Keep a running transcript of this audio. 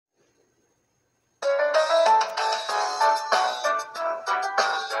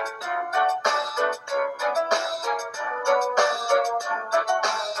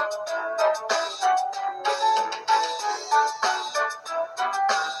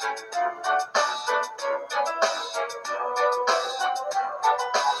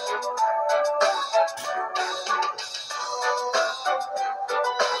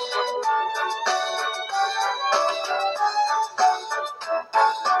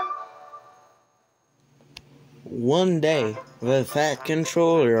One day, the Fat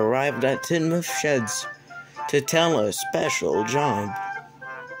Controller arrived at Titmuss Sheds to tell a special job.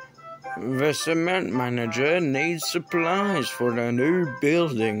 The cement manager needs supplies for the new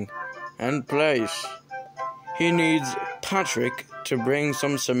building and place. He needs Patrick to bring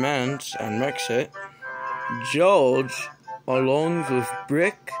some cement and mix it. George, along with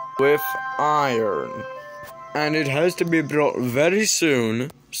brick with iron. And it has to be brought very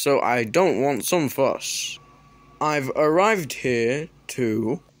soon, so I don't want some fuss. I've arrived here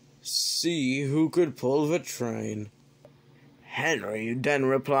to see who could pull the train. Henry then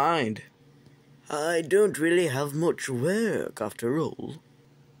replied, I don't really have much work after all.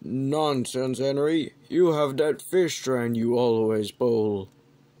 Nonsense, Henry. You have that fish train you always pull.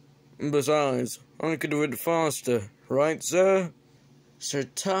 Besides, I could do it faster, right, sir? Sir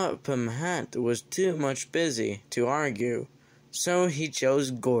Topham Hatt was too much busy to argue, so he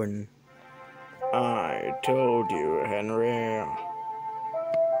chose Gordon. I told you, Henry.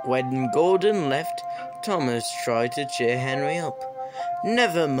 When Gordon left, Thomas tried to cheer Henry up.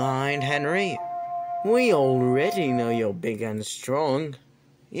 Never mind, Henry. We already know you're big and strong.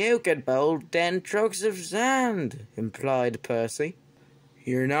 You could pull 10 trucks of sand, implied Percy.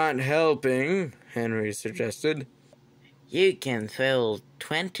 You're not helping, Henry suggested. You can fill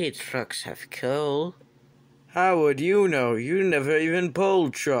 20 trucks of coal. How would you know? You never even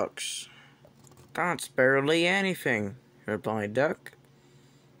pulled trucks. That's barely anything, replied Duck.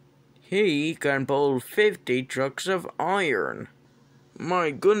 He can pull 50 trucks of iron.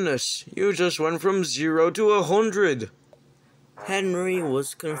 My goodness, you just went from 0 to 100. Henry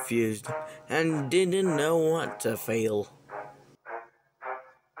was confused and didn't know what to feel.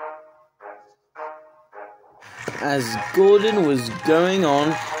 As Gordon was going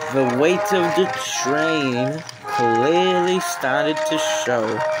on, the weight of the train clearly started to show.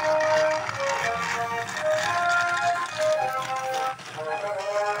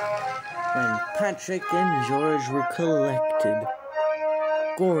 When Patrick and George were collected,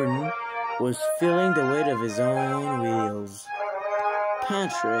 Gordon was feeling the weight of his own wheels.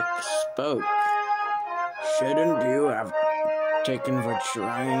 Patrick spoke. Shouldn't you have taken the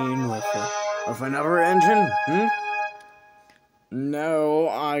train with another engine, No,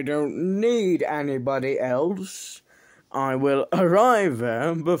 I don't need anybody else. I will arrive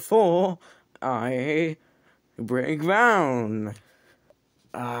there before I break down.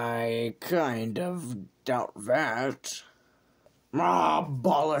 I kind of doubt that. Ah,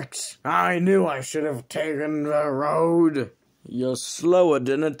 bollocks! I knew I should have taken the road. You're slower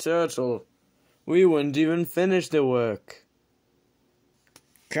than a turtle. We wouldn't even finish the work.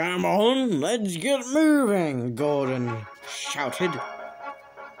 Come on, let's get moving, Gordon shouted.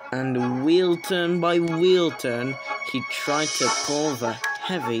 And wheel turn by wheel turn, he tried to pull the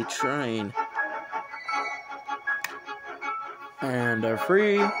heavy train. And a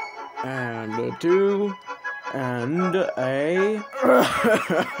 3, and a 2, and a...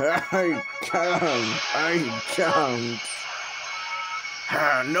 I can't.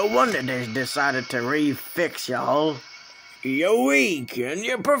 No wonder they decided to refix y'all. You're weak and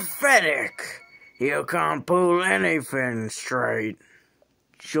you're pathetic. You can't pull anything straight.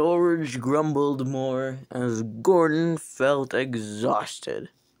 George grumbled more as Gordon felt exhausted.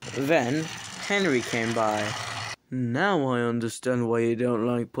 Then Henry came by. Now I understand why you don't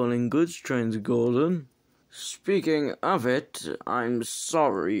like pulling goods trains, Gordon. Speaking of it, I'm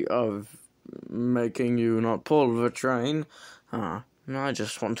sorry of making you not pull the train. I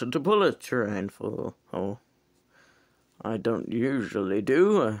just wanted to pull a train I don't usually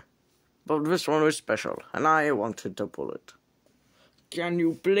do, but this one was special, and I wanted to pull it. Can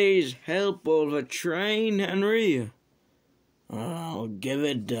you please help pull the train, Henry? I'll give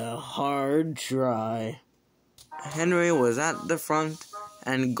it a hard try. Henry was at the front,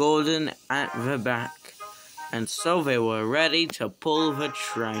 and Gordon at the back, and so they were ready to pull the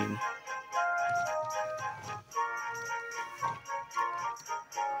train.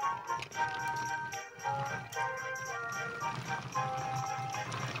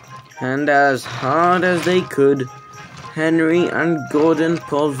 And as hard as they could, Henry and Gordon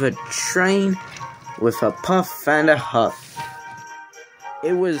pulled the train with a puff and a huff.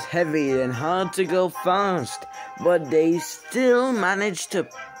 It was heavy and hard to go fast, but they still managed to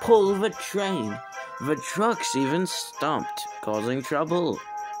pull the train. The trucks even stopped, causing trouble.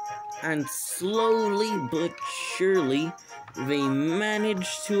 And slowly but surely, they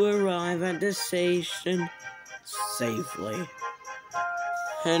managed to arrive at the station safely.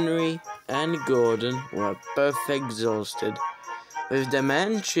 Henry and Gordon were both exhausted. With the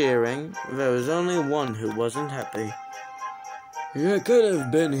men cheering, there was only one who wasn't happy. You could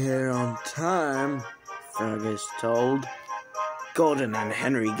have been here on time, Fergus told. Gordon and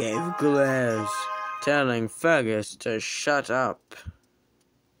Henry gave glares, telling Fergus to shut up.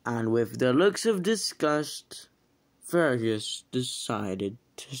 And with the looks of disgust, Fergus decided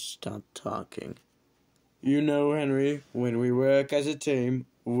to stop talking. You know, Henry, when we work as a team,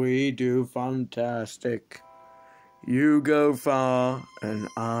 we do fantastic. You go far, and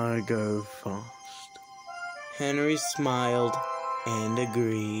I go fast. Henry smiled and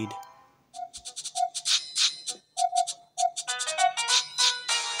agreed.